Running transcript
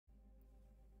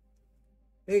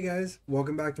Hey guys,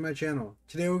 welcome back to my channel.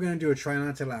 Today we're going to do a try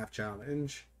not to laugh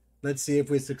challenge. Let's see if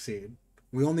we succeed.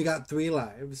 We only got 3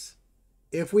 lives.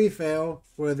 If we fail,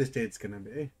 what are the states going to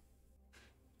be?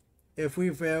 If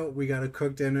we fail, we got to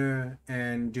cook dinner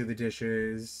and do the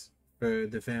dishes for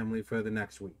the family for the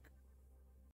next week.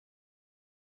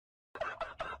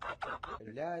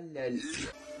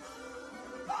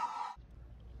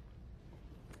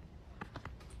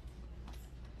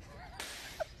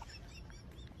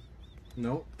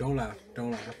 No, don't laugh.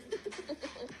 Don't laugh.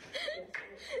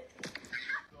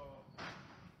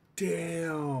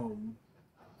 Damn.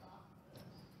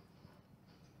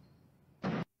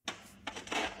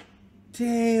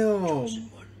 Damn.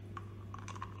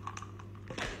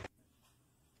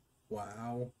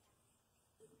 Wow.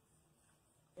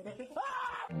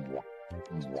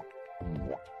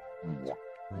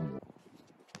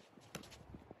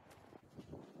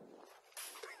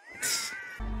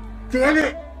 Damn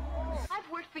it! I've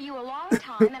worked for you a long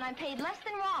time, and I'm paid less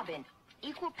than Robin.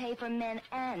 Equal pay for men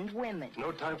and women.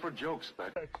 No time for jokes,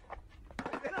 Beck.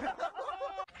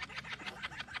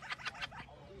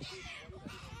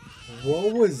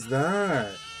 What was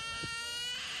that?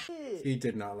 He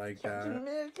did not like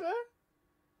that.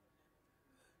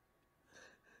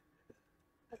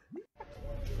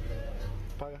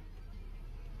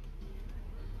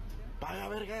 Paga,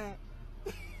 verga.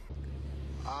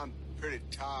 I'm pretty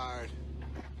tired.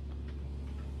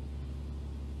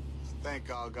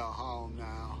 Think I'll go home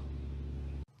now.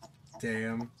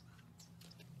 Damn.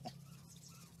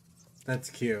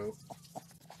 That's cute.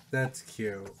 That's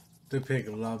cute. The pig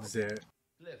loves it.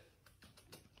 Cliff,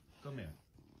 come here.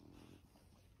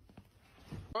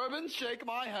 Urban, shake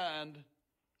my hand.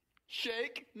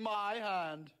 Shake my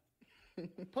hand.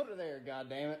 Put her there,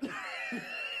 goddammit.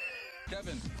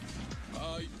 Kevin,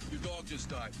 your dog just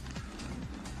died.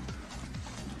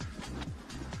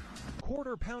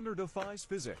 Quarter pounder defies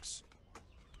physics.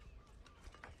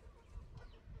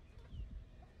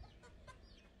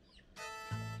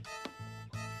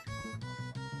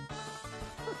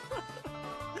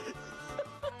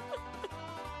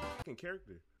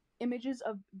 Character. Images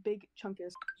of big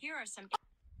chunkus. Here are some.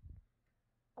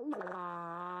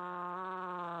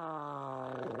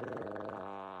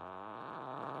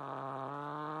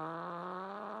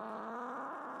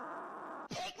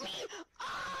 Take me!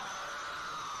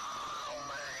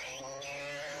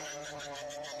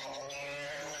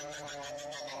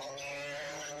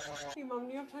 Hey mom,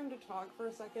 do you have time to talk for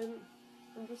a second?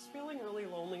 I'm just feeling really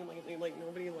lonely lately, like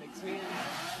nobody likes me.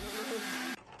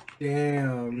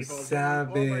 Damn, He falls down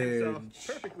all by himself, savage.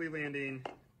 perfectly landing.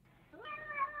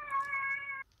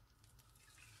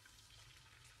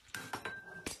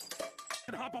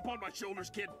 Hop up on my shoulders,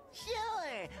 kid.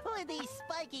 Sure! With these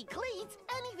spiky cleats,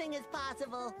 anything is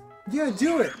possible. Yeah,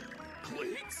 do it.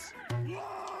 Cleats?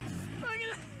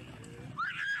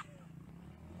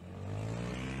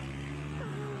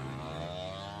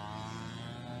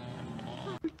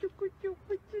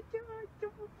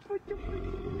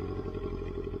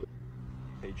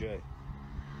 Hey Jay,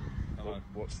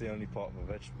 what's the only part of a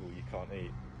vegetable you can't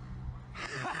eat?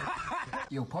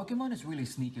 Yo, Pokemon is really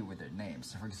sneaky with their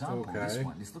names. So for example, Okay.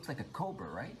 this looks like a cobra,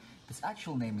 right? Its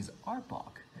actual name is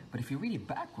Arbok. But if you read it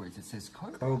backwards, it says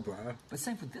cobra. Cobra. But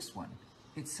same for this one.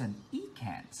 It's an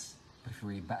Ekans. But if you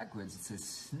read it backwards, it says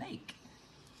snake.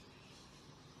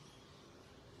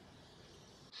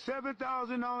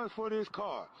 $7,000 for this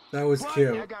car. That was But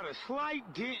cute. I got a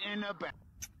slight dent in the back.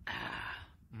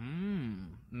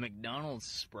 McDonald's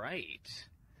Sprite.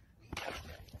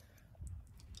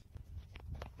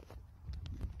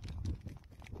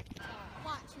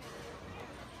 Watch me.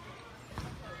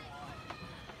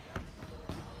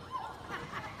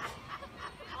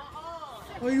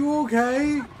 Are you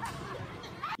okay?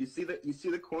 You see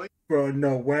the coin? Bro,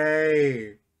 no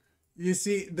way. You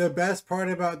see, the best part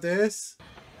about this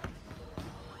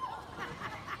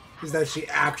is that she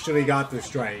actually got the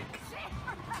strike.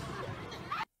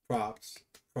 Props.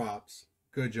 Props.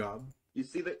 Good job. You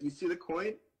see the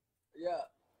coin? Yeah.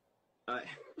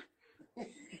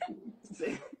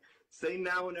 Say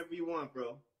now whenever you want,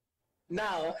 bro.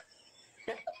 Now.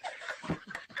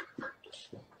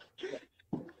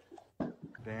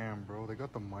 Damn, bro, they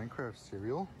got the Minecraft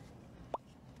cereal?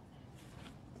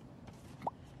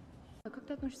 А как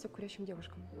ты относишься к курящим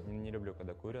девушкам? Не люблю,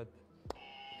 когда курят.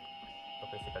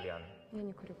 Только если кальян. Я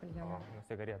не курю кальян. Но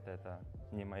сигареты это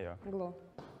не мое. Гло.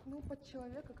 Ну, под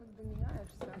человека как бы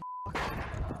меняешься.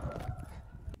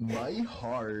 My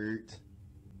heart.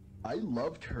 I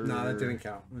loved her. No, that didn't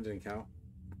count. That didn't count.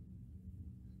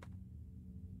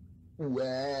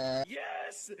 Well.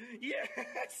 Yes!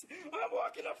 Yes! I'm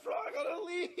walking a frog on a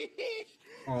leash!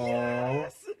 Aww.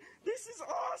 Yes!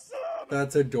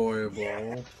 That's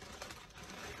adorable.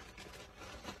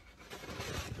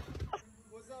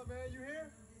 What's up, man? You here?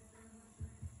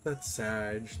 That's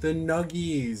sad. The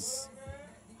Nuggies.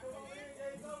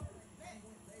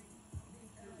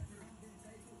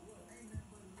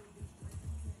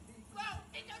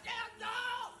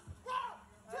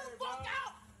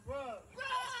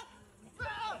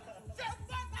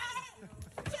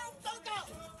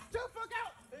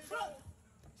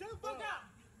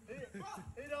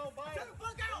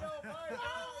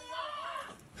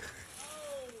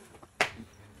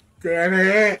 Damn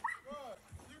it!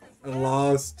 I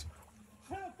lost.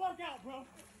 Chill the fuck out, bro.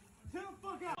 Chill the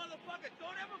fuck out. Motherfucker,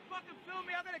 don't ever fucking film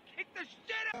me. I'm gonna kick the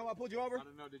shit out. I pulled you over. I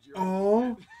don't know. Did you?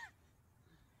 Oh.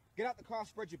 Get out the car.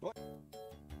 Spread your butt.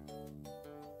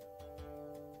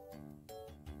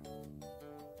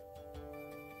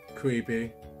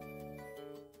 Creepy.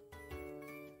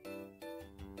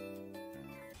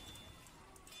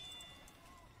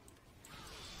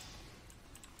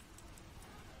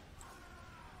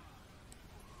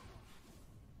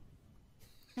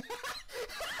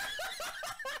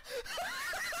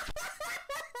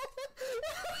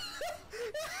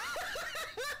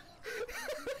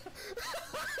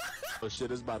 Oh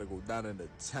shit, it's about to go down in the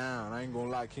town. I ain't gonna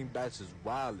lie, King Batch is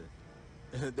wildin'.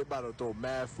 They about to throw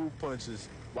mad fruit punches.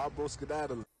 Wild bro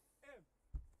skedaddle.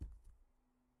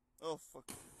 Oh fuck.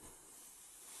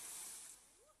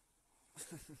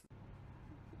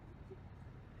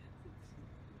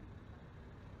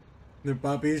 The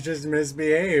puppies just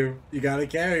misbehave. You gotta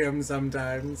carry them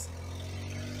sometimes.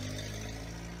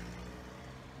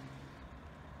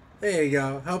 There you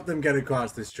go. Help them get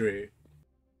across the street.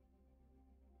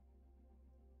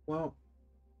 Well,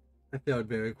 I failed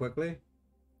very quickly.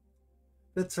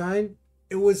 That's fine.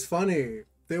 It was funny.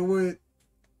 There were...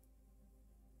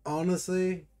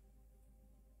 Honestly,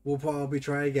 we'll probably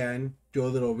try again. Do a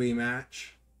little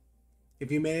rematch.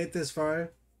 If you made it this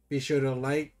far, be sure to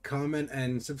like, comment,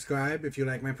 and subscribe if you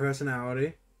like my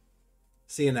personality.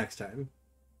 See you next time.